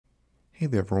Hey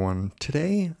there everyone.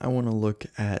 Today I want to look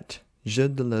at Gilles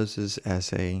Deleuze's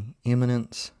essay,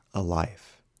 Immanence, a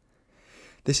Life.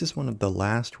 This is one of the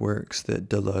last works that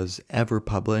Deleuze ever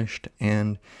published,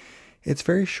 and it's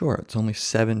very short. It's only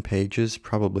 7 pages,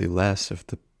 probably less if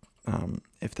the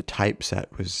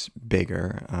typeset was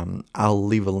bigger. I'll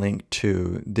leave a link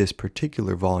to this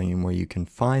particular volume where you can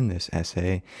find this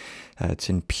essay. It's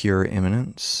in Pure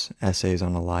Immanence, Essays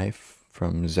on a Life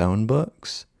from Zone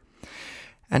Books.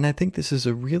 And I think this is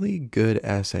a really good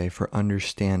essay for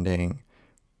understanding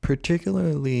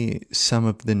particularly some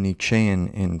of the Nietzschean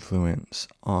influence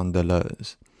on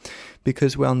Deleuze.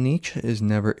 Because while Nietzsche is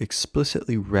never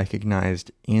explicitly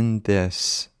recognized in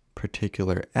this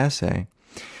particular essay,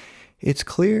 it's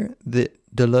clear that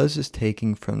Deleuze is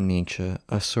taking from Nietzsche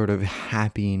a sort of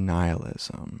happy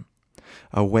nihilism,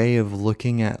 a way of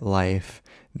looking at life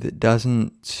that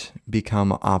doesn't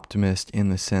become optimist in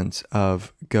the sense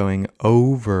of going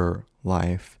over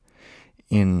life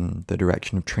in the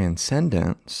direction of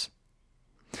transcendence,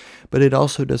 but it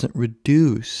also doesn't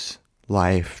reduce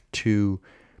life to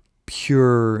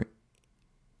pure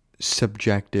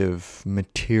subjective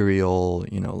material,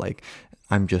 like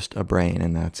I'm just a brain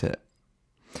and that's it.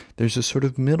 There's a sort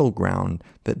of middle ground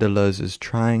that Deleuze is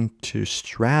trying to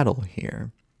straddle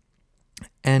here.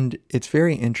 And it's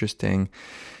very interesting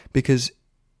because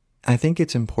I think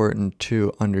it's important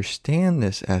to understand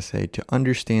this essay, to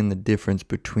understand the difference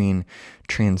between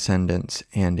transcendence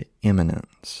and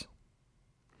immanence.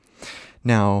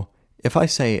 Now, if I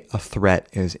say a threat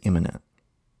is immanent,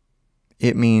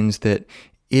 it means that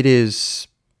it is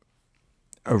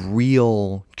a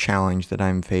real challenge that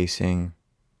I'm facing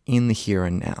in the here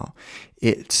and now.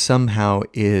 It somehow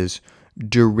is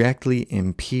directly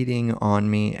impeding on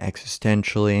me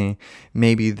existentially.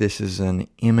 Maybe this is an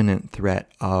imminent threat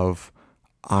of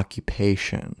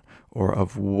occupation or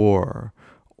of war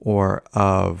or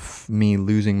of me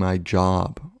losing my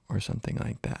job or something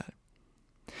like that.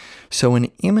 So an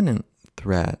imminent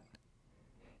threat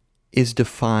is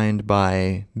defined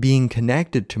by being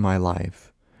connected to my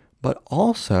life, but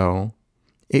also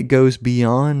it goes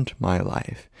beyond my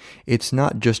life. It's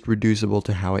not just reducible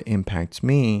to how it impacts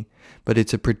me, but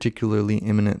it's a particularly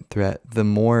imminent threat the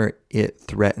more it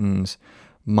threatens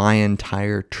my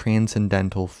entire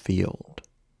transcendental field.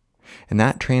 And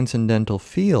that transcendental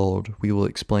field we will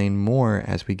explain more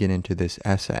as we get into this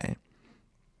essay.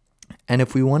 And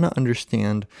if we want to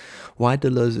understand why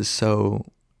Deleuze is so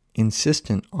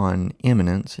insistent on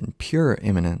immanence and pure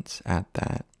immanence at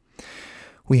that,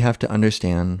 we have to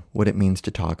understand what it means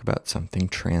to talk about something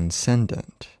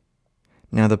transcendent.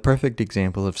 Now, the perfect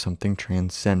example of something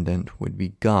transcendent would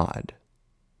be God.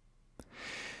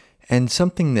 And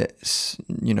something that,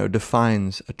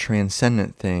 defines a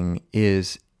transcendent thing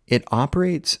is it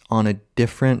operates on a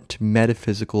different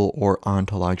metaphysical or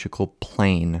ontological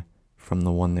plane from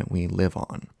the one that we live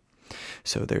on.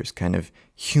 So there's kind of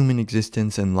human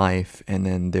existence and life, and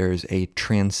then there's a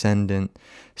transcendent,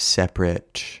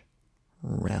 separate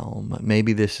realm.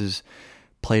 Maybe this is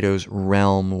Plato's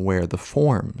realm where the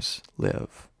forms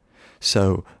live.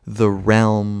 So the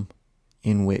realm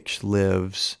in which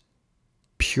lives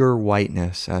pure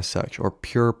whiteness as such, or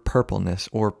pure purpleness,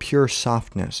 or pure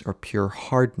softness, or pure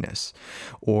hardness,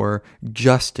 or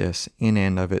justice in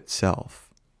and of itself.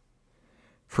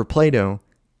 For Plato,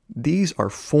 these are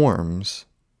forms,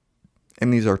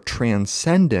 and these are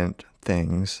transcendent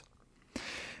things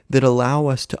that allow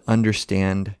us to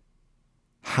understand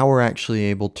how we're actually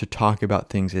able to talk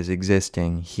about things as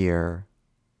existing here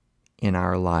in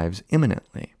our lives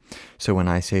immanently. So when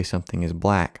I say something is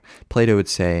black, Plato would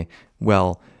say,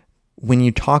 well, when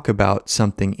you talk about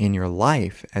something in your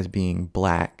life as being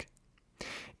black,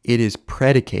 it is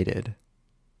predicated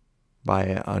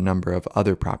by a number of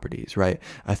other properties, right?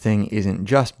 A thing isn't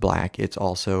just black, it's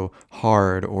also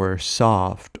hard or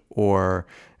soft, or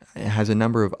it has a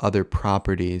number of other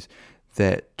properties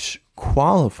that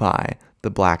qualify the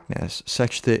blackness,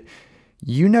 such that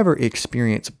you never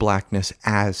experience blackness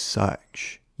as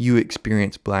such. You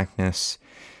experience blackness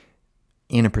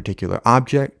in a particular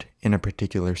object, in a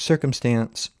particular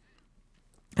circumstance.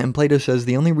 And Plato says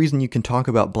the only reason you can talk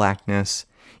about blackness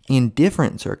in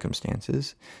different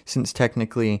circumstances, since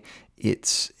technically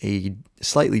it's a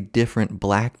slightly different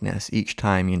blackness each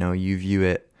time, you view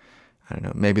it, I don't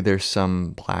know, maybe there's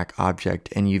some black object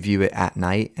and you view it at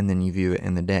night and then you view it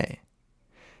in the day.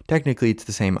 Technically, it's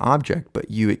the same object,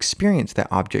 but you experience that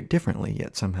object differently,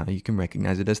 yet somehow you can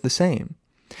recognize it as the same.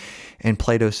 And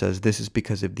Plato says this is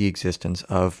because of the existence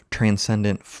of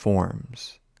transcendent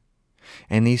forms.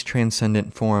 And these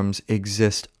transcendent forms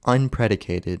exist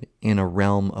unpredicated in a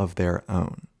realm of their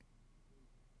own.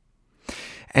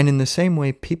 And in the same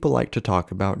way, people like to talk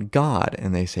about God,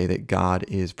 and they say that God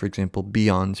is, for example,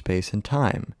 beyond space and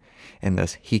time, and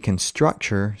thus he can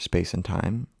structure space and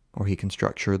time, or he can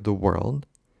structure the world,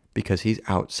 because he's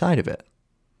outside of it.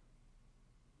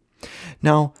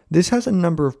 Now, this has a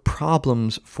number of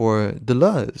problems for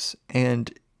Deleuze,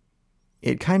 and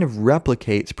it kind of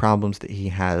replicates problems that he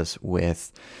has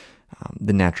with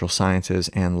the natural sciences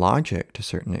and logic to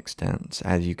certain extents,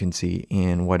 as you can see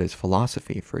in What is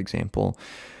Philosophy, for example,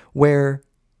 where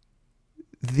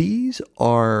these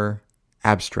are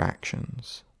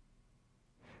abstractions.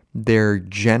 They're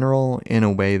general in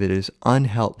a way that is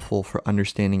unhelpful for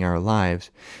understanding our lives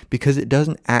because it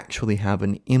doesn't actually have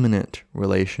an immanent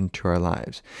relation to our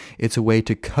lives. It's a way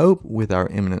to cope with our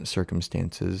immanent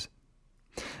circumstances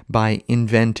by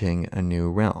inventing a new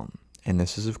realm. And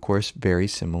this is, of course, very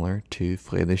similar to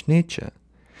Friedrich Nietzsche.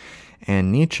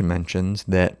 And Nietzsche mentions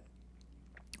that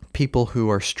people who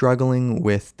are struggling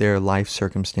with their life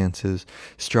circumstances,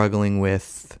 struggling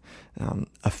with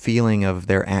a feeling of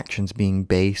their actions being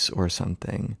base or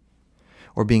something,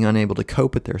 or being unable to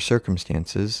cope with their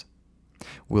circumstances,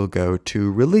 will go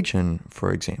to religion,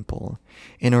 for example,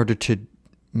 in order to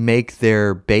make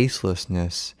their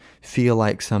baselessness feel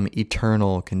like some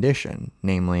eternal condition,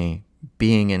 namely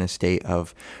being in a state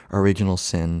of original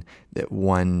sin that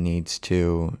one needs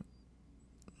to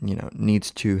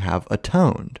have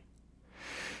atoned.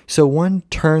 So one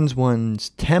turns one's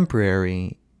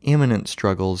temporary, immanent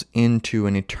struggles into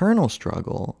an eternal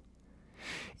struggle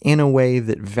in a way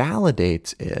that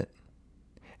validates it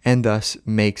and thus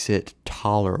makes it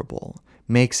tolerable,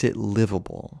 makes it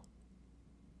livable.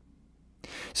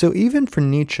 So even for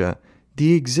Nietzsche,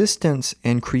 the existence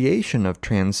and creation of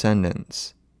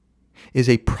transcendence is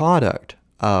a product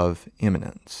of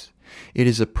immanence. It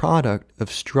is a product of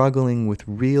struggling with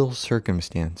real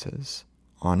circumstances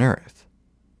on earth.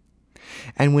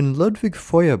 And when Ludwig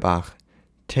Feuerbach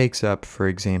takes up, for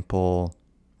example,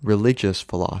 religious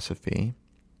philosophy,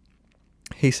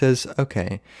 he says,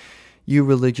 okay, you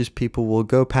religious people will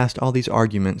go past all these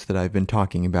arguments that I've been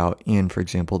talking about in, for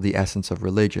example, The Essence of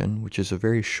Religion, which is a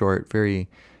very short, very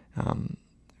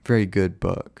good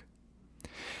book.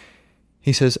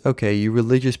 He says, okay, you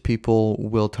religious people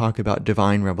will talk about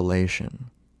divine revelation.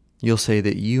 You'll say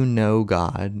that you know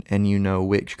God and you know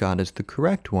which God is the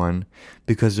correct one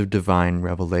because of divine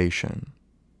revelation.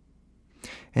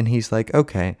 And he's like,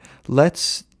 okay,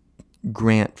 let's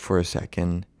grant for a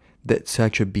second that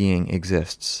such a being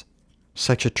exists,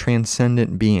 such a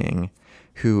transcendent being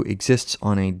who exists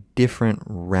on a different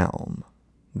realm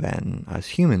than us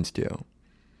humans do.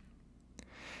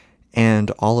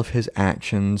 And all of his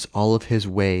actions, all of his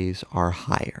ways are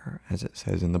higher, as it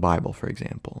says in the Bible, for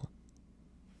example.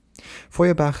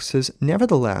 Feuerbach says,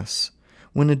 nevertheless,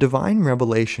 when a divine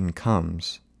revelation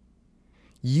comes,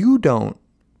 you don't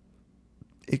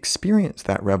experience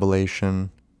that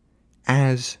revelation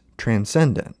as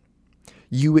transcendent.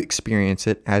 You experience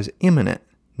it as immanent,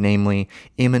 namely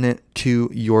immanent to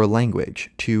your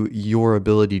language, to your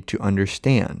ability to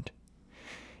understand.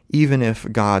 Even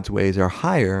if God's ways are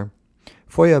higher,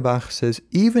 Feuerbach says,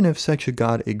 even if such a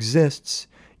God exists,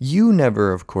 you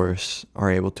never, of course, are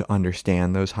able to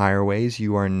understand those higher ways.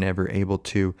 You are never able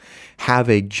to have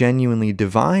a genuinely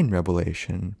divine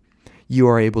revelation. You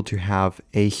are able to have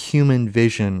a human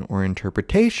vision or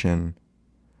interpretation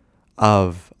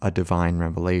of a divine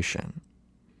revelation.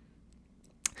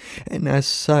 And as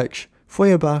such,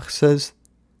 Feuerbach says,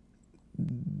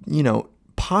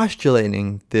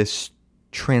 postulating this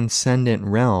transcendent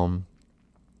realm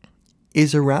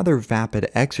is a rather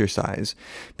vapid exercise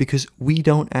because we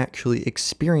don't actually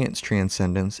experience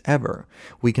transcendence ever.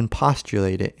 We can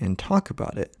postulate it and talk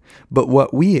about it, but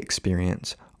what we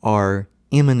experience are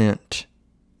immanent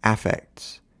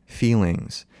affects,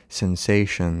 feelings,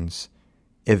 sensations,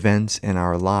 events in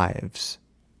our lives,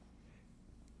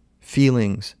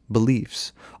 feelings,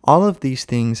 beliefs. All of these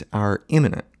things are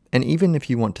immanent, and even if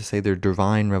you want to say they're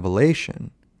divine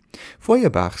revelation,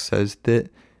 Feuerbach says that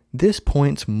this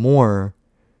points more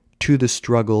to the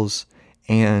struggles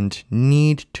and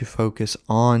need to focus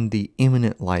on the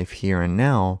immanent life here and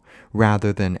now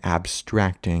rather than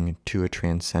abstracting to a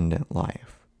transcendent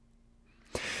life.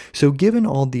 So given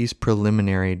all these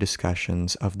preliminary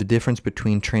discussions of the difference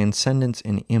between transcendence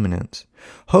and immanence,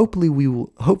 hopefully we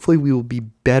will be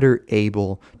better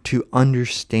able to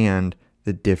understand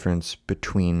the difference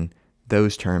between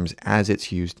those terms as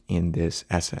it's used in this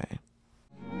essay.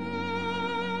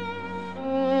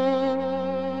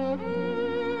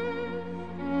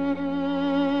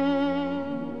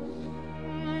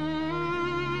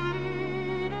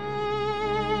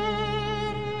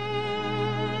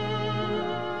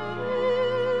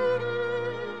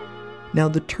 Now,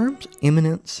 the terms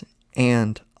immanence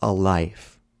and a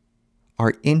life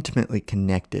are intimately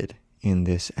connected in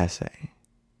this essay.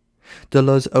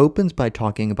 Deleuze opens by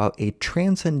talking about a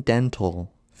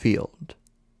transcendental field.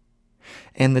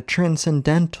 And the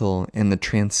transcendental and the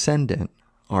transcendent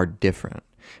are different.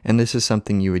 And this is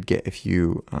something you would get if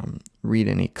you read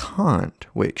any Kant,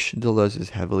 which Deleuze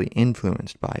is heavily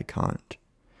influenced by Kant.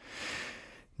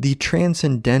 The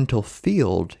transcendental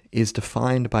field is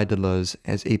defined by Deleuze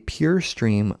as a pure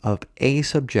stream of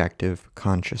asubjective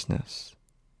consciousness,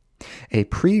 a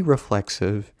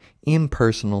pre-reflexive,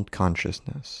 impersonal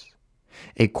consciousness,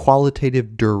 a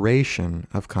qualitative duration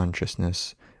of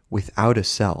consciousness without a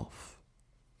self.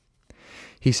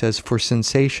 He says, for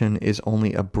sensation is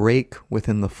only a break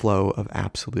within the flow of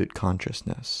absolute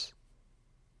consciousness.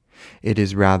 It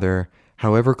is rather,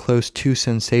 however close two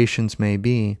sensations may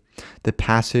be, the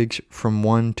passage from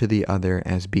one to the other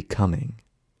as becoming,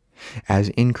 as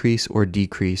increase or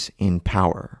decrease in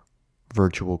power,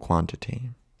 virtual quantity.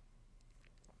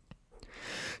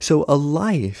 So a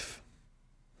life,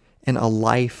 and a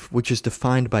life which is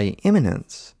defined by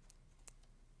immanence,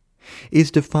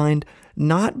 is defined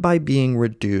not by being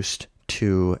reduced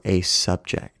to a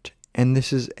subject. And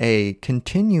this is a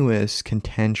continuous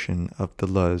contention of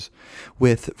Deleuze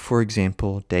with, for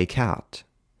example, Descartes.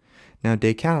 Now,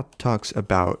 Descartes talks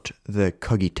about the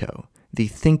cogito, the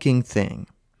thinking thing.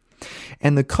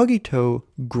 And the cogito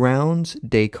grounds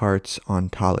Descartes'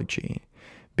 ontology,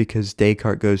 because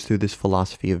Descartes goes through this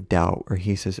philosophy of doubt where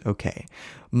he says, okay,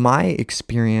 my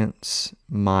experience,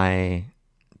 my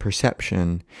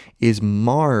perception is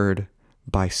marred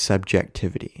by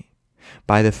subjectivity,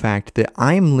 by the fact that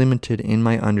I'm limited in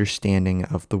my understanding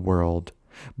of the world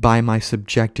by my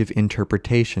subjective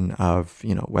interpretation of,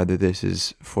 whether this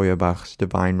is Feuerbach's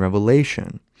divine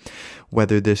revelation,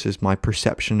 whether this is my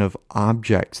perception of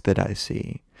objects that I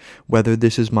see, whether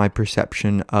this is my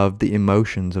perception of the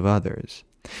emotions of others.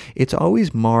 It's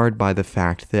always marred by the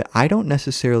fact that I don't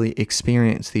necessarily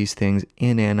experience these things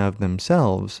in and of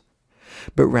themselves,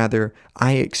 but rather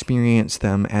I experience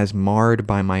them as marred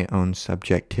by my own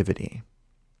subjectivity.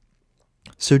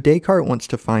 So Descartes wants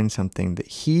to find something that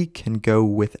he can go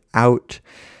without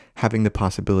having the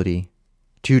possibility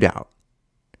to doubt.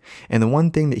 And the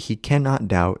one thing that he cannot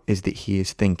doubt is that he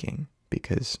is thinking,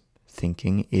 because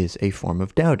thinking is a form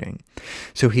of doubting.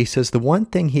 So he says the one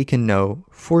thing he can know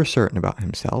for certain about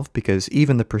himself, because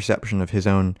even the perception of his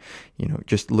own,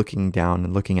 just looking down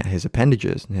and looking at his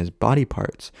appendages and his body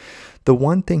parts, the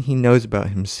one thing he knows about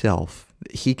himself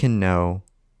that he can know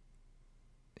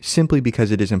simply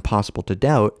because it is impossible to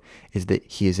doubt is that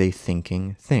he is a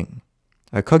thinking thing,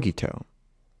 a cogito.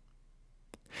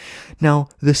 Now,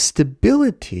 the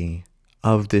stability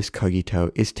of this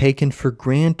cogito is taken for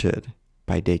granted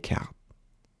by Descartes.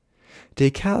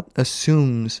 Descartes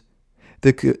assumes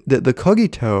that the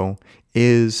cogito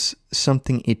is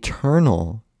something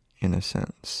eternal in a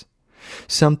sense,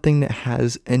 something that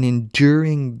has an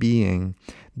enduring being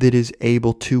that is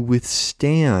able to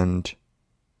withstand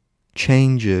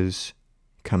changes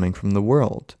coming from the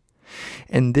world.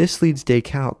 And this leads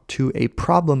Descartes to a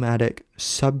problematic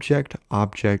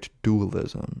subject-object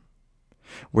dualism,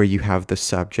 where you have the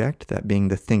subject, that being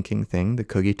the thinking thing, the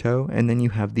cogito, and then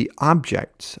you have the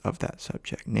objects of that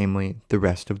subject, namely the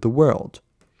rest of the world.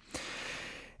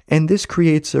 And this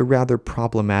creates a rather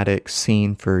problematic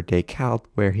scene for Descartes,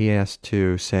 where he has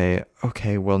to say,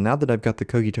 okay, well, now that I've got the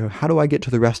cogito, how do I get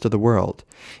to the rest of the world?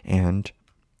 And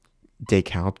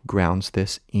Descartes grounds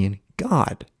this in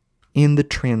God, in the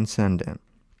transcendent,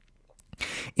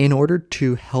 in order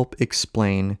to help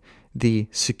explain the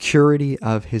security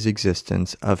of his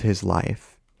existence, of his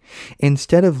life.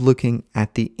 Instead of looking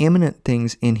at the immanent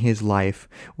things in his life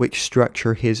which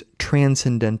structure his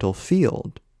transcendental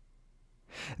field,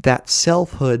 that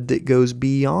selfhood that goes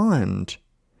beyond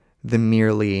the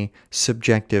merely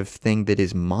subjective thing that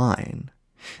is mine,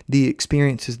 the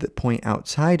experiences that point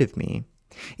outside of me.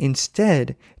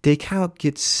 Instead, Descartes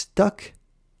gets stuck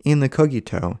in the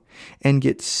cogito and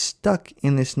gets stuck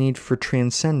in this need for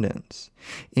transcendence,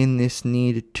 in this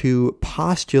need to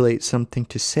postulate something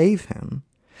to save him.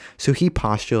 So he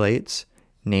postulates,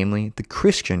 namely the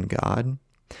Christian God,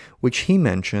 which he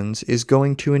mentions is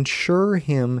going to ensure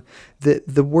him that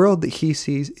the world that he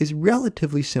sees is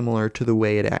relatively similar to the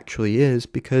way it actually is,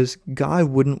 because God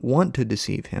wouldn't want to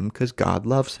deceive him because God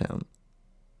loves him.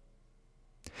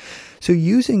 So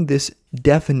using this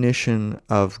definition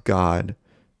of God,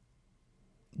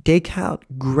 Descartes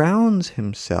grounds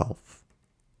himself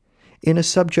in a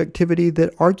subjectivity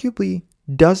that arguably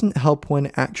doesn't help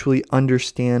one actually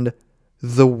understand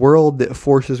the world that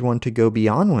forces one to go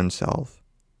beyond oneself,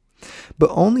 but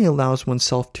only allows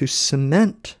oneself to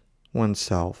cement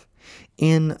oneself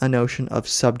in a notion of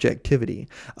subjectivity,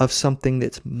 of something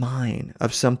that's mine,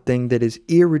 of something that is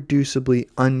irreducibly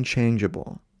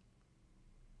unchangeable.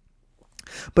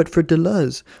 But for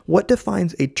Deleuze, what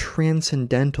defines a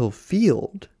transcendental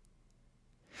field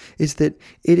is that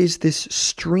it is this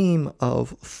stream of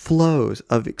flows,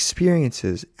 of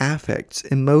experiences, affects,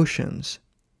 emotions,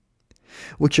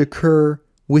 which occur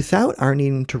without our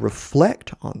needing to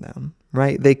reflect on them,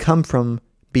 right? They come from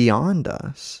beyond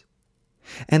us,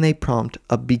 and they prompt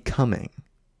a becoming,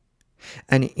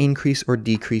 an increase or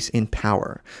decrease in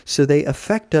power. So they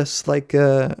affect us like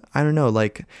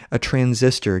like a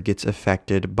transistor gets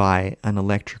affected by an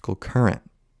electrical current.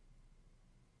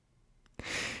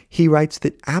 He writes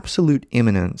that absolute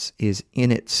immanence is in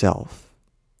itself.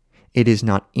 It is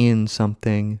not in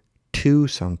something, to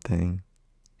something.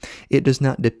 It does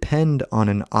not depend on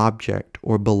an object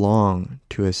or belong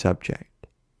to a subject.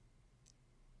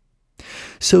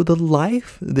 So the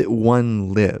life that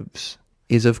one lives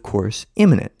is, of course,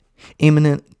 immanent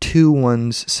to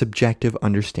one's subjective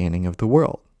understanding of the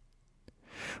world.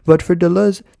 But for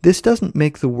Deleuze, this doesn't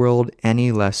make the world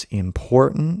any less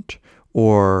important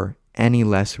or any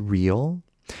less real.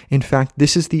 In fact,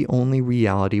 this is the only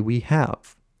reality we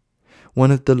have.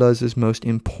 One of Deleuze's most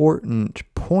important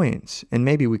points, and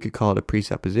maybe we could call it a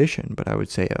presupposition, but I would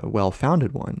say a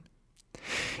well-founded one,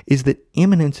 is that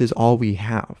immanence is all we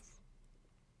have.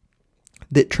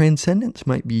 That transcendence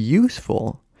might be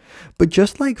useful, but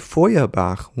just like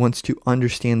Feuerbach wants to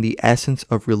understand the essence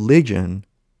of religion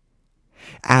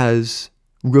as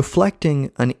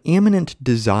reflecting an immanent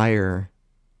desire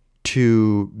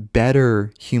to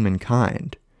better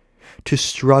humankind, to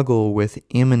struggle with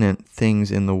immanent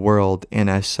things in the world and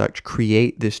as such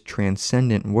create this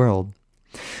transcendent world,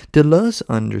 Deleuze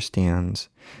understands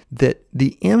that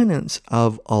the immanence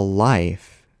of a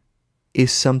life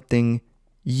is something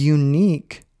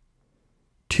unique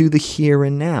to the here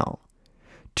and now,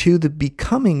 to the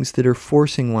becomings that are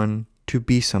forcing one to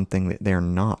be something that they're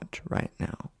not right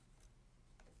now.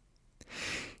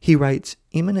 He writes,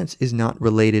 immanence is not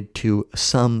related to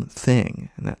something,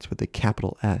 and that's with a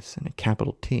capital S and a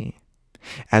capital T,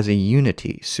 as a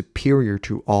unity superior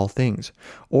to all things,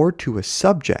 or to a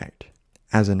subject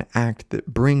as an act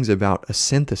that brings about a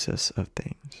synthesis of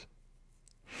things.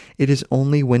 It is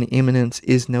only when immanence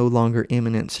is no longer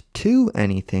immanence to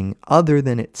anything other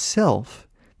than itself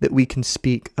that we can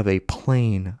speak of a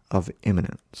plane of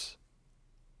immanence.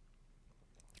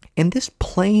 And this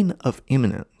plane of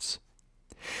immanence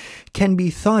can be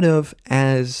thought of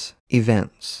as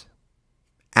events,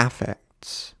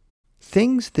 affects,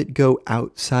 things that go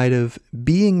outside of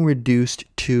being reduced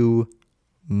to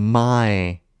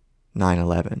my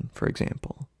 9/11, for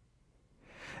example.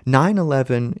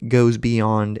 9/11 goes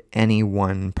beyond any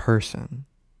one person.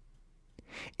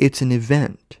 It's an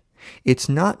event. It's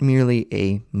not merely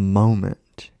a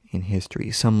moment in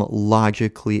history, some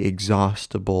logically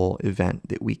exhaustible event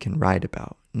that we can write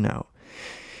about. No.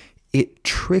 It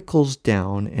trickles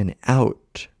down and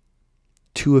out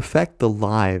to affect the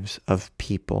lives of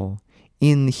people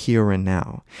in the here and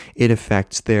now. It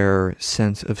affects their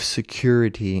sense of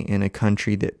security in a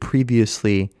country that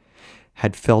previously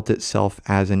had felt itself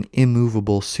as an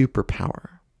immovable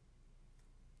superpower.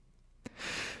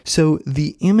 So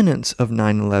the immanence of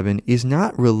 9/11 is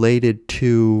not related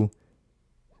to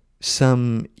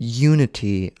some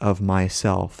unity of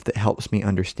myself that helps me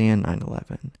understand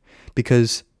 9/11,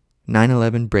 because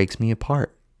 9/11 breaks me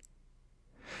apart.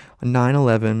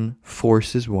 9/11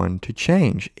 forces one to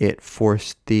change. It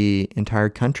forced the entire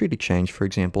country to change, for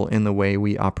example, in the way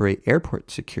we operate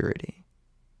airport security.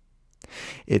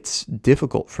 It's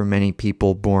difficult for many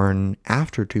people born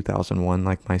after 2001,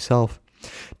 like myself,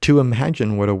 to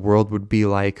imagine what a world would be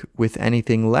like with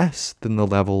anything less than the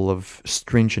level of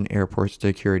stringent airport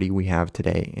security we have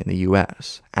today in the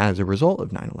US as a result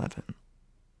of 9/11.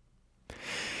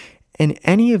 And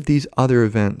any of these other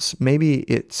events, maybe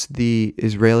it's the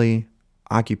Israeli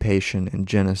occupation and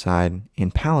genocide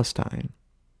in Palestine.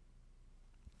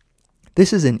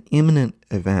 This is an imminent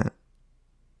event,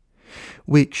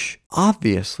 which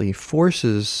obviously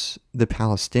forces the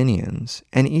Palestinians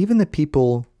and even the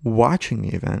people watching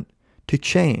the event to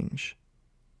change.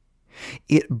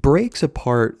 It breaks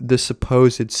apart the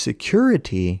supposed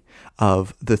security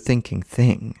of the thinking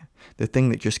thing, the thing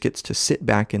that just gets to sit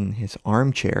back in his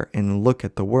armchair and look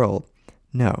at the world.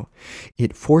 No,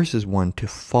 it forces one to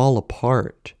fall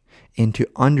apart and to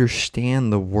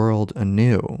understand the world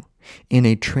anew in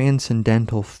a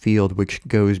transcendental field which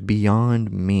goes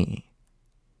beyond me.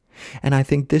 And I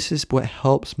think this is what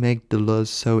helps make Deleuze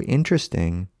so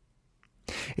interesting,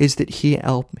 is that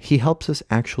he helps us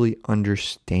actually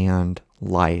understand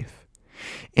life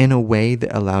in a way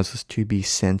that allows us to be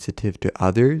sensitive to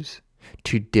others,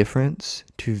 to difference,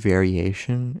 to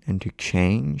variation, and to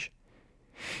change,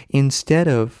 instead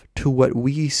of to what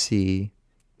we see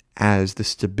as the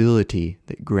stability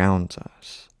that grounds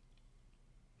us.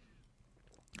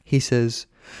 He says,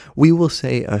 we will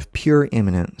say of pure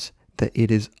immanence that it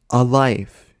is a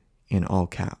life, in all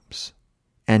caps,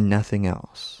 and nothing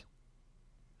else.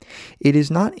 It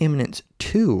is not immanent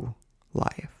to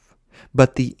life,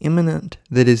 but the immanent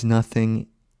that is nothing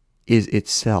is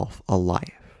itself a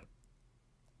life.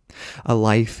 A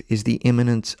life is the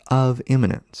immanence of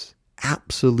immanence,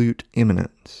 absolute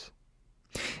immanence.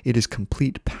 It is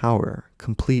complete power,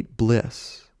 complete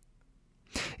bliss.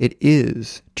 It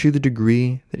is, to the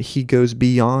degree that he goes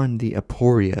beyond the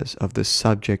aporias of the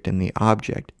subject and the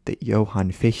object that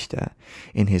Johann Fichte,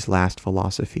 in his last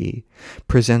philosophy,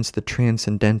 presents the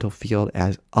transcendental field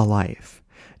as a life,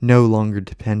 no longer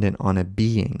dependent on a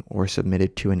being or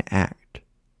submitted to an act.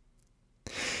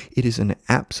 It is an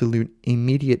absolute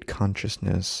immediate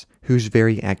consciousness whose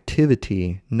very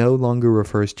activity no longer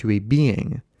refers to a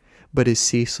being, but is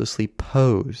ceaselessly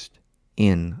posed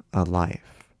in a life.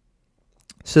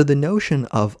 So the notion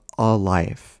of a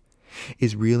life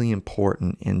is really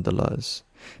important in Deleuze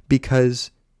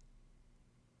because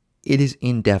it is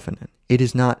indefinite. It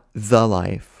is not the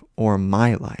life or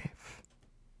my life.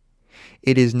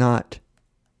 It is not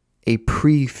a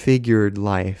prefigured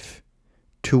life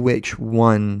to which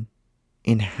one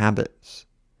inhabits,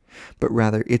 but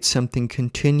rather it's something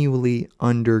continually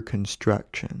under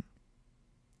construction.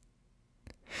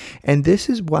 And this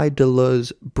is why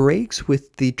Deleuze breaks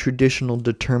with the traditional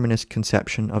determinist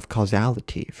conception of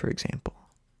causality, for example.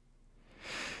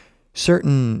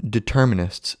 Certain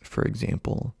determinists, for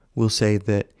example, will say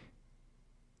that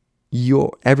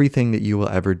everything that you will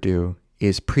ever do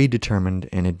is predetermined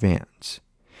in advance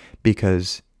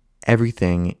because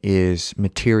everything is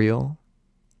material,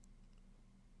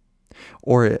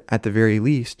 or at the very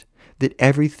least, that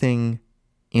everything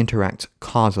interacts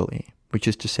causally, which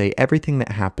is to say everything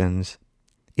that happens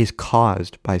is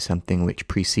caused by something which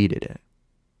preceded it.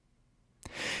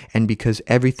 And because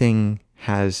everything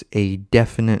has a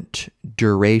definite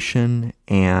duration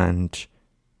and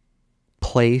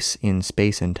place in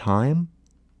space and time,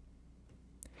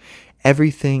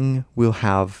 everything will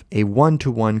have a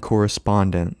one-to-one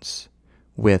correspondence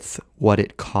with what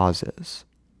it causes.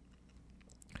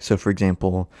 So, for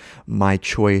example, my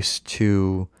choice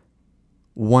to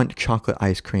want chocolate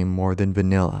ice cream more than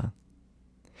vanilla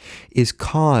is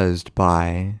caused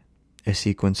by a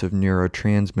sequence of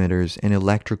neurotransmitters and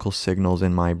electrical signals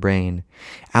in my brain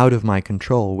out of my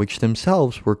control, which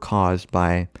themselves were caused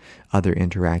by other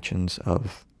interactions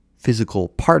of physical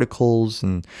particles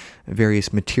and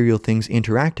various material things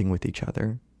interacting with each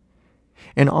other.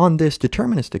 And on this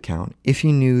determinist account, if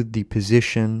you knew the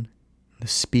position, the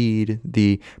speed,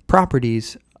 the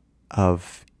properties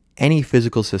of any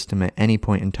physical system at any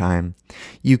point in time,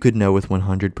 you could know with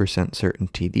 100%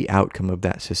 certainty the outcome of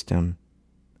that system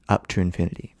up to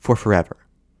infinity, for forever.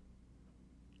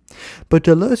 But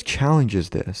Deleuze challenges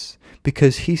this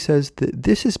because he says that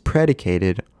this is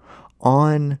predicated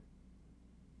on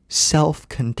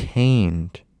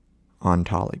self-contained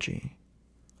ontology.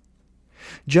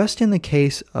 Just in the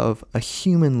case of a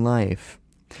human life,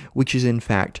 which is in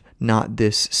fact not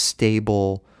this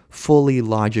stable, fully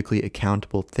logically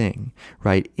accountable thing,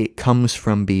 right? It comes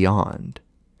from beyond.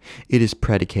 It is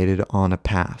predicated on a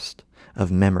past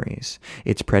of memories.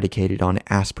 It's predicated on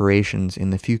aspirations in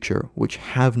the future, which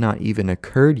have not even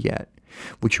occurred yet,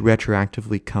 which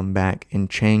retroactively come back and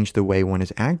change the way one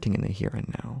is acting in the here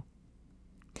and now.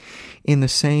 In the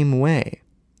same way,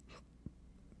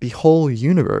 the whole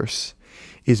universe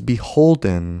is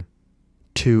beholden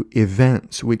to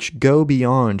events which go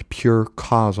beyond pure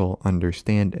causal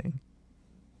understanding.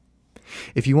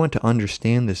 If you want to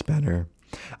understand this better,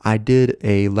 I did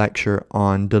a lecture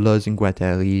on Deleuze and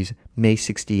Guattari's May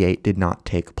 68 Did Not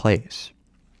Take Place,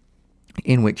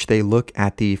 in which they look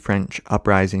at the French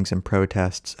uprisings and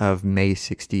protests of May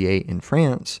 68 in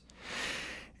France,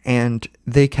 and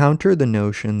they counter the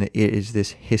notion that it is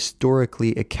this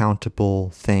historically accountable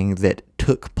thing that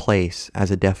took place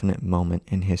as a definite moment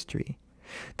in history.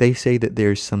 They say that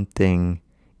there's something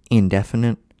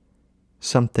indefinite,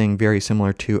 something very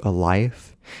similar to a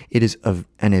life. It is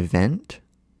an event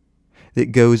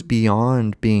that goes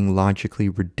beyond being logically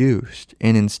reduced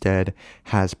and instead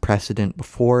has precedent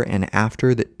before and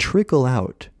after that trickle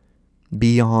out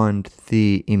beyond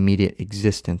the immediate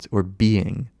existence or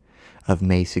being of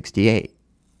May 68.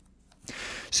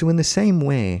 So in the same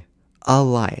way, a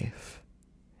life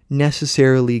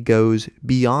necessarily goes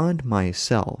beyond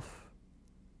myself,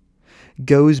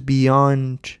 goes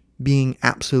beyond being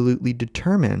absolutely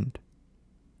determined,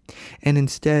 and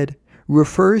instead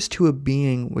refers to a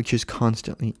being which is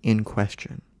constantly in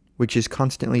question, which is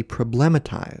constantly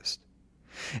problematized,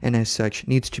 and as such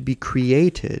needs to be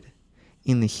created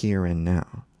in the here and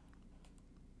now.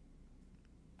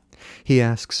 He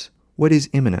asks, what is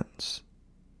immanence?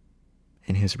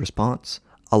 In his response,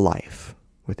 a life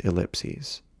with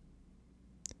ellipses.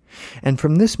 And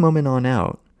from this moment on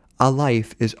out, a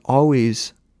life is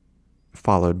always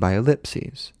followed by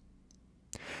ellipses.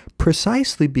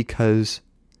 Precisely because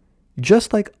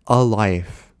just like a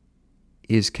life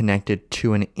is connected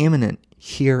to an immanent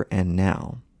here and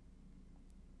now,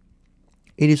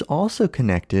 it is also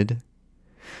connected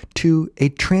to a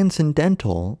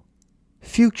transcendental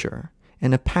future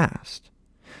and a past.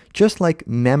 Just like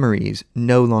memories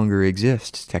no longer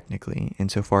exist technically,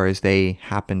 insofar as they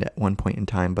happened at one point in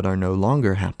time but are no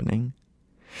longer happening,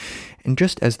 and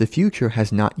just as the future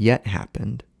has not yet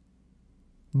happened,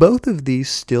 both of these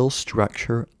still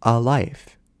structure a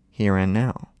life here and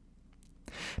now.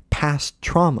 Past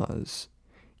traumas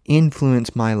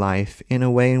influence my life in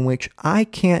a way in which I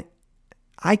can't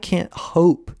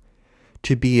hope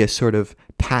to be a sort of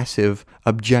passive,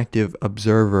 objective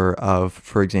observer of,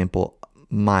 for example,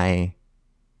 my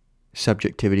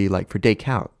subjectivity, like for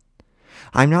Descartes.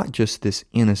 I'm not just this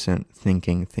innocent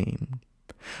thinking theme.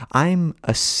 I'm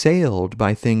assailed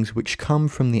by things which come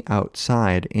from the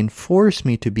outside and force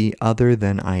me to be other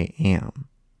than I am.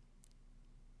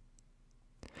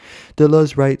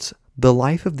 Deleuze writes, the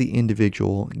life of the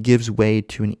individual gives way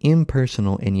to an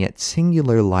impersonal and yet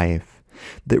singular life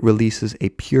that releases a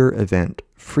pure event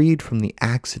freed from the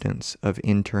accidents of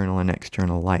internal and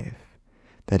external life.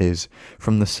 That is,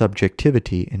 from the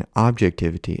subjectivity and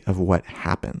objectivity of what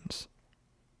happens.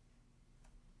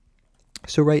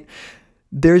 So, right,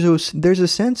 there's a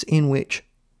sense in which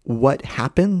what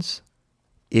happens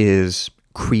is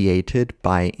created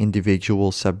by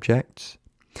individual subjects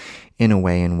in a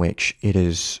way in which it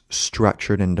is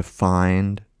structured and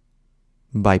defined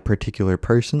by particular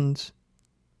persons.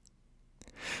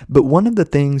 But one of the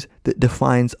things that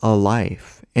defines a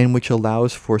life and which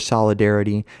allows for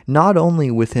solidarity not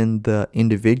only within the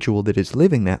individual that is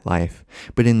living that life,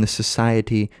 but in the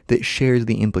society that shares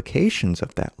the implications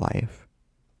of that life,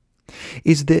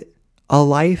 is that a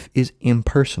life is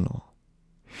impersonal.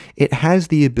 It has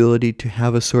the ability to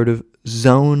have a sort of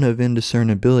zone of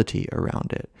indiscernibility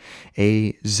around it,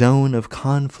 a zone of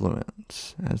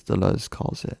confluence, as Deleuze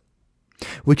calls it,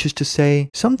 which is to say,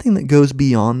 something that goes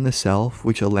beyond the self,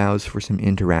 which allows for some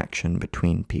interaction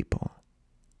between people.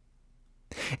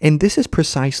 And this is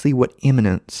precisely what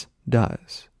immanence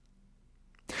does.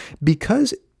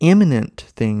 Because immanent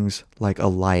things like a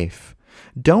life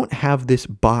don't have this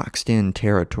boxed-in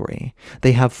territory.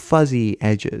 They have fuzzy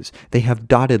edges. They have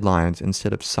dotted lines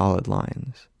instead of solid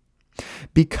lines.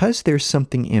 Because there's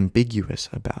something ambiguous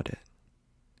about it,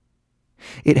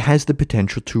 it has the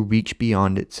potential to reach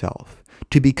beyond itself,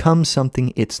 to become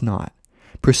something it's not,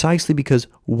 precisely because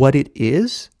what it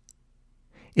is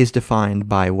defined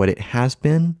by what it has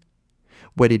been,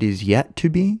 what it is yet to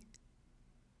be,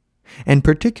 and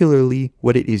particularly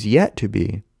what it is yet to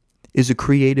be is a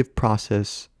creative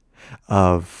process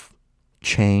of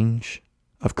change,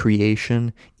 of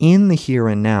creation, in the here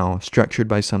and now, structured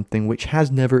by something which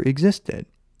has never existed.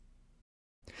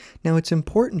 Now, it's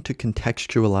important to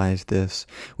contextualize this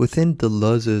within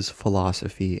Deleuze's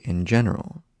philosophy in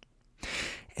general.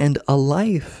 And a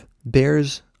life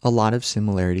bears a lot of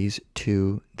similarities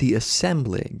to the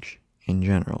assemblage in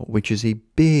general, which is a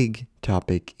big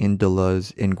topic in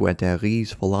Deleuze and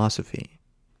Guattari's philosophy.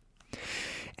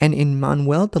 And in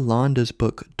Manuel de Landa's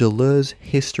book, Deleuze,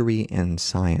 History and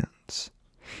Science,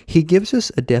 he gives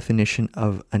us a definition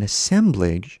of an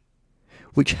assemblage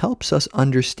which helps us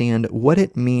understand what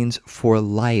it means for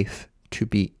life to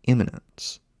be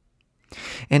immanence.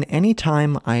 And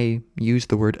anytime I use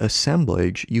the word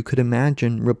assemblage, you could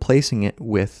imagine replacing it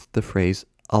with the phrase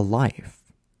a life.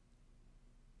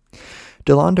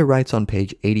 De Landa writes on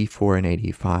page 84 and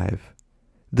 85,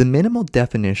 the minimal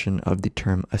definition of the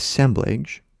term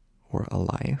assemblage, or a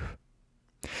life,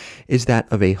 is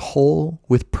that of a whole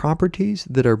with properties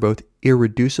that are both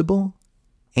irreducible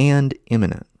and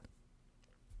immanent.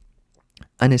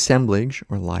 An assemblage,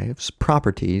 or life's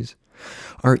properties,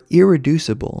 are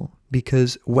irreducible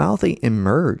because while they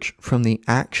emerge from the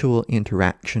actual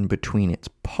interaction between its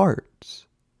parts,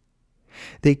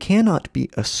 they cannot be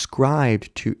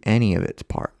ascribed to any of its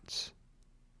parts.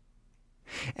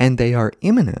 And they are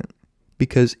immanent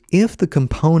because if the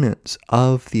components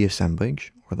of the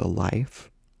assemblage, or the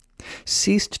life,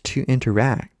 ceased to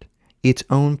interact, its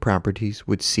own properties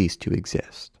would cease to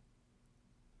exist.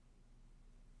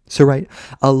 So, right,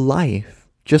 a life,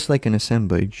 just like an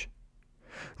assemblage,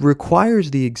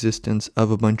 requires the existence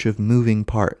of a bunch of moving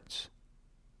parts,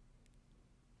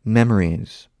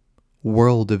 memories,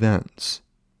 world events,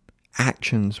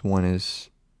 actions one is,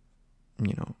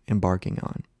 embarking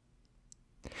on.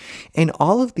 And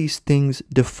all of these things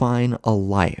define a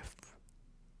life.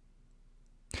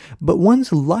 But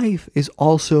one's life is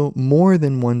also more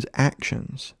than one's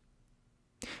actions.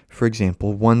 For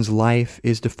example, one's life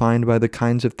is defined by the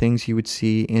kinds of things you would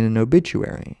see in an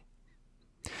obituary,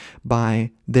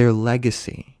 by their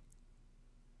legacy.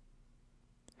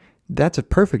 That's a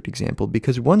perfect example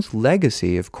because one's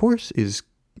legacy, of course, is,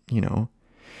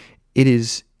 it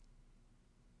is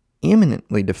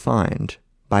immanently defined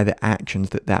by the actions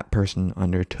that that person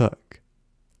undertook.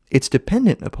 It's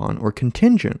dependent upon or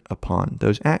contingent upon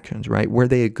those actions, right? Were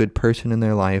they a good person in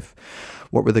their life?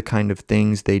 What were the kind of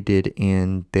things they did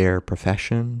in their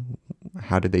profession?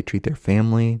 How did they treat their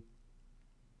family?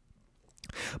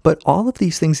 But all of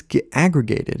these things get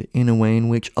aggregated in a way in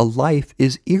which a life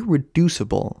is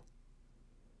irreducible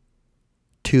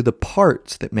to the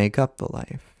parts that make up the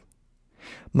life.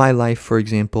 My life, for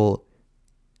example,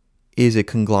 is a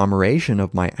conglomeration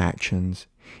of my actions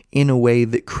in a way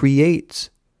that creates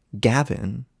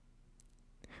Gavin,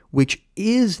 which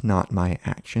is not my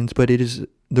actions, but it is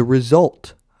the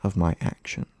result of my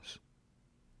actions.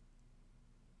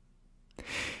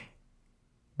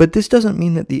 But this doesn't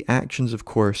mean that the actions, of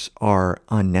course, are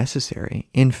unnecessary.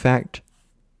 In fact,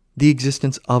 the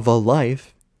existence of a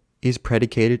life is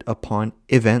predicated upon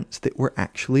events that were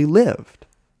actually lived.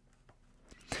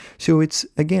 So it's,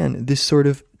 again, this sort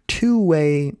of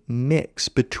two-way mix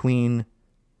between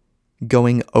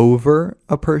going over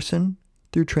a person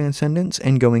through transcendence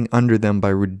and going under them by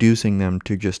reducing them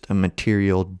to just a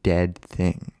material dead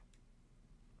thing.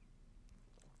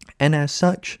 And as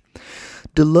such,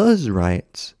 Deleuze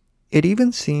writes, it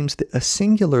even seems that a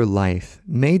singular life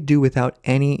may do without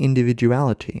any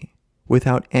individuality,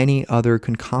 without any other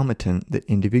concomitant that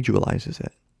individualizes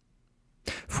it.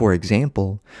 For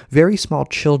example, very small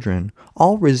children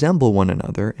all resemble one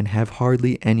another and have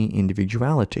hardly any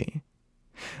individuality.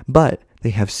 But they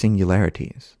have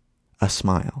singularities, a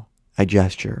smile, a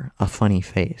gesture, a funny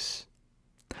face,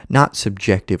 not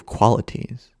subjective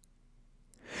qualities.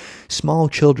 Small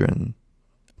children,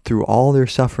 through all their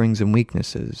sufferings and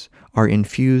weaknesses, are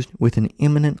infused with an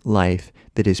immanent life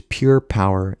that is pure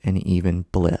power and even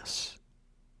bliss.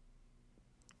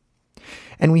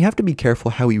 And we have to be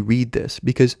careful how we read this,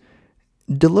 because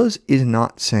Deleuze is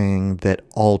not saying that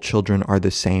all children are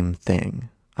the same thing.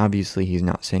 Obviously, he's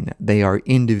not saying that. They are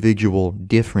individual,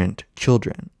 different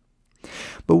children.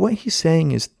 But what he's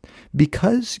saying is,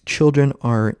 because children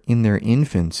are in their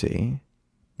infancy,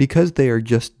 because they are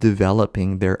just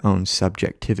developing their own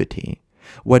subjectivity,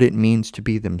 what it means to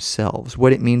be themselves,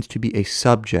 what it means to be a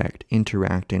subject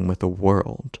interacting with the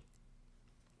world,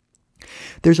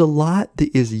 there's a lot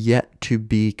that is yet to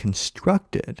be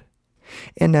constructed.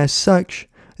 And as such,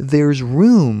 there's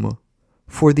room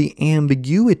for the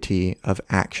ambiguity of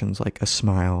actions like a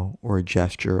smile or a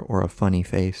gesture or a funny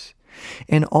face,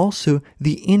 and also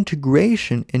the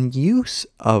integration and use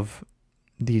of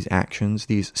these actions,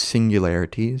 these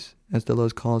singularities, as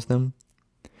Deleuze calls them,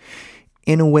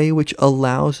 in a way which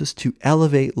allows us to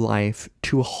elevate life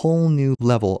to a whole new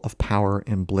level of power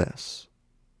and bliss.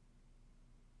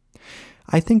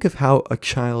 I think of how a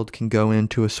child can go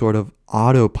into a sort of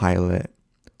autopilot,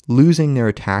 losing their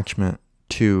attachment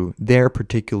to their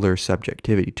particular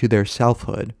subjectivity, to their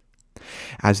selfhood,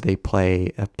 as they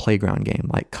play a playground game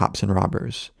like Cops and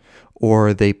Robbers,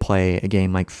 or they play a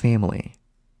game like Family,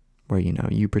 where,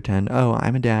 you pretend, oh,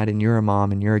 I'm a dad, and you're a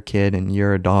mom, and you're a kid, and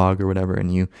you're a dog, or whatever,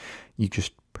 and you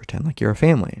just pretend like you're a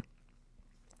family.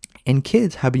 And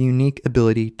kids have a unique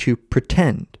ability to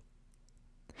pretend,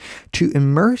 to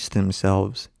immerse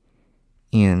themselves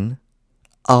in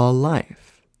a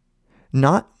life.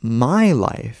 Not my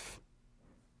life,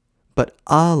 but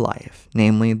a life,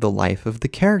 namely the life of the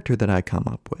character that I come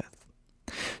up with.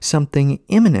 Something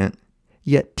immanent,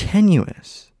 yet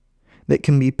tenuous, that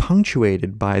can be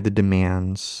punctuated by the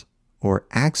demands or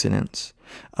accidents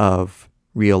of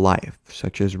real life,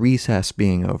 such as recess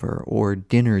being over or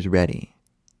dinner's ready.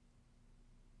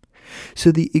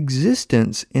 So the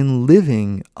existence and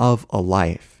living of a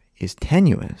life is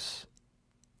tenuous.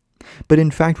 But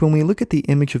in fact, when we look at the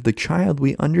image of the child,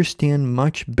 we understand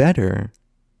much better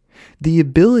the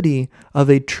ability of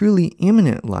a truly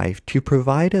immanent life to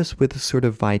provide us with a sort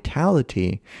of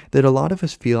vitality that a lot of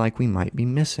us feel like we might be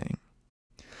missing.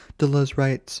 Deleuze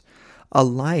writes, A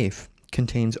life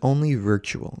contains only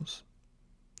virtuals.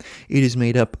 It is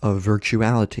made up of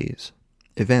virtualities,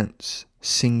 events,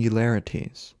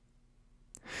 singularities.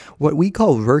 What we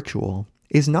call virtual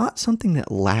is not something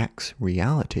that lacks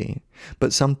reality,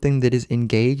 but something that is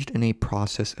engaged in a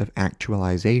process of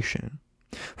actualization,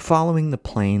 following the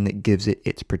plane that gives it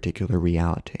its particular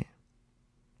reality.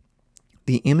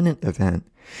 The immanent event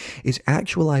is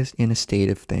actualized in a state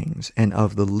of things and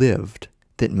of the lived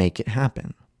that make it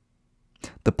happen.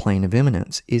 The plane of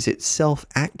immanence is itself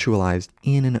actualized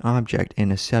in an object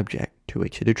and a subject to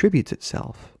which it attributes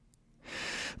itself.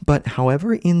 But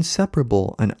however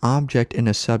inseparable an object and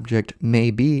a subject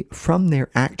may be from their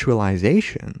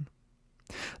actualization,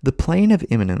 the plane of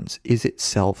immanence is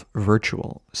itself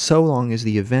virtual, so long as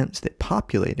the events that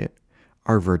populate it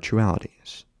are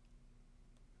virtualities.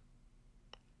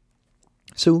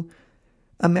 So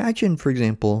imagine, for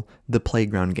example, the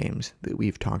playground games that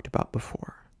we've talked about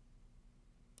before.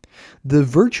 The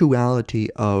virtuality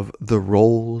of the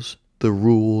roles, the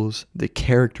rules, the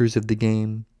characters of the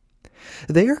game,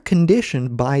 they are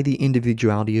conditioned by the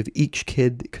individuality of each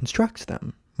kid that constructs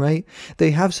them, right?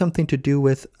 They have something to do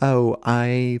with, oh,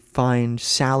 I find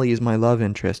Sally is my love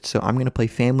interest, so I'm going to play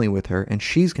family with her, and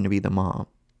she's going to be the mom.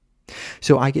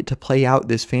 So I get to play out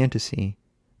this fantasy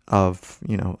of,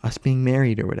 us being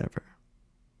married or whatever.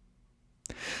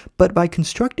 But by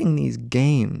constructing these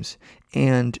games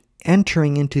and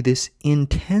entering into this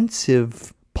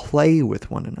intensive play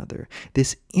with one another,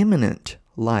 this immanent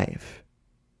life,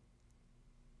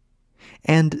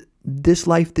 and this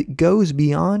life that goes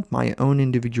beyond my own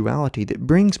individuality, that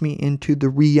brings me into the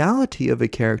reality of a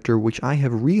character which I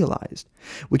have realized,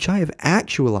 which I have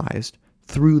actualized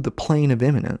through the plane of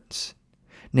immanence,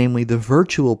 namely the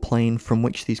virtual plane from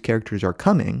which these characters are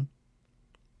coming,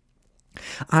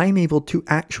 I'm able to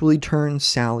actually turn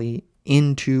Sally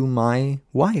into my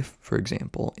wife, for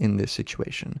example, in this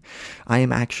situation. I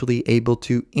am actually able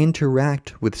to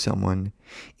interact with someone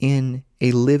in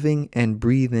a living and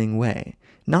breathing way,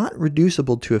 not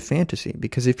reducible to a fantasy,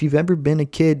 because if you've ever been a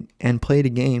kid and played a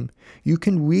game, you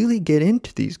can really get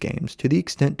into these games to the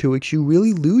extent to which you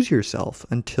really lose yourself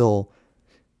until,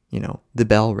 the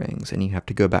bell rings and you have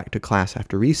to go back to class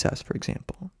after recess, for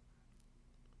example.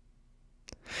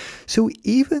 So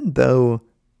even though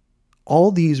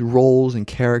all these roles and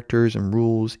characters and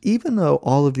rules, even though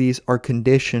all of these are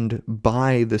conditioned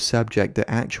by the subject that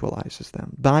actualizes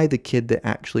them, by the kid that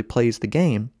actually plays the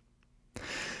game,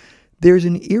 there's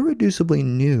an irreducibly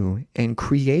new and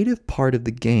creative part of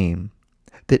the game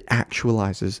that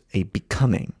actualizes a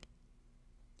becoming.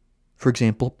 For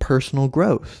example, personal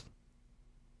growth.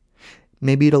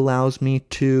 Maybe it allows me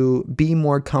to be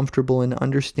more comfortable in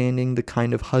understanding the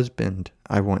kind of husband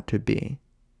I want to be.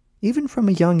 Even from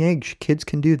a young age, kids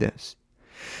can do this.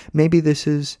 Maybe this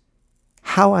is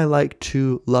how I like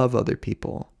to love other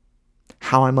people,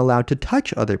 how I'm allowed to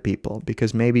touch other people,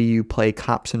 because maybe you play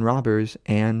cops and robbers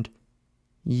and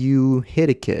you hit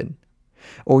a kid,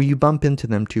 or you bump into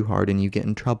them too hard and you get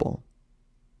in trouble.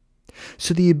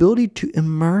 So the ability to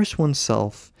immerse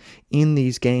oneself in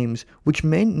these games, which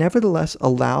may nevertheless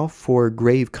allow for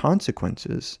grave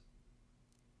consequences,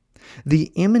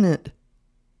 the immanent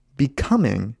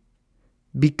becoming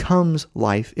becomes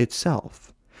life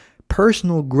itself.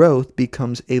 Personal growth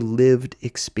becomes a lived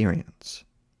experience.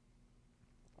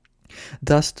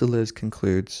 Thus, Deleuze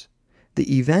concludes,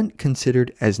 the event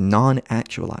considered as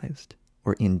non-actualized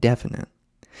or indefinite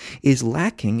is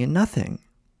lacking in nothing.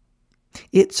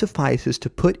 It suffices to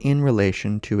put in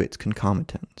relation to its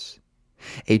concomitants,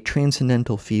 a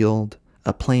transcendental field,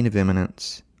 a plane of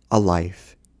immanence, a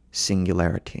life,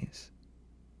 singularities.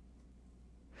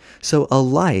 So a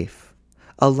life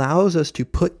allows us to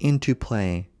put into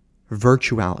play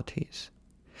virtualities,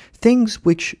 things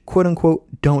which,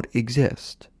 quote-unquote, don't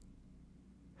exist,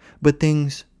 but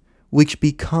things which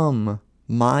become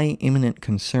my immanent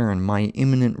concern, my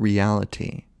immanent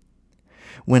reality,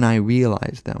 when I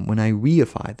realize them, when I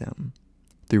reify them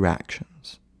through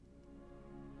actions.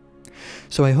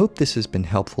 So I hope this has been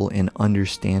helpful in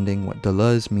understanding what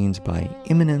Deleuze means by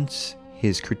immanence,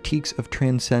 his critiques of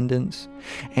transcendence,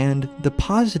 and the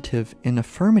positive and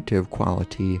affirmative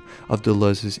quality of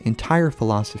Deleuze's entire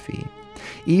philosophy,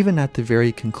 even at the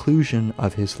very conclusion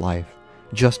of his life,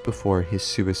 just before his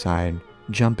suicide,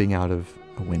 jumping out of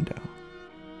a window.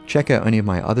 Check out any of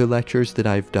my other lectures that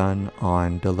I've done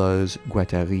on Deleuze,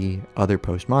 Guattari, other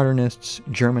postmodernists,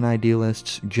 German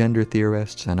idealists, gender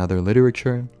theorists, and other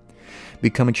literature.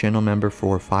 Become a channel member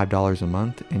for $5 a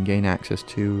month and gain access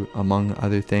to, among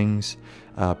other things,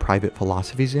 a private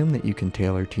philosophy Zoom that you can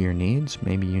tailor to your needs.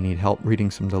 Maybe you need help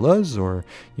reading some Deleuze, or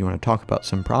you want to talk about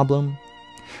some problem.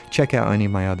 Check out any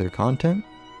of my other content,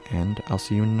 and I'll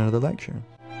see you in another lecture.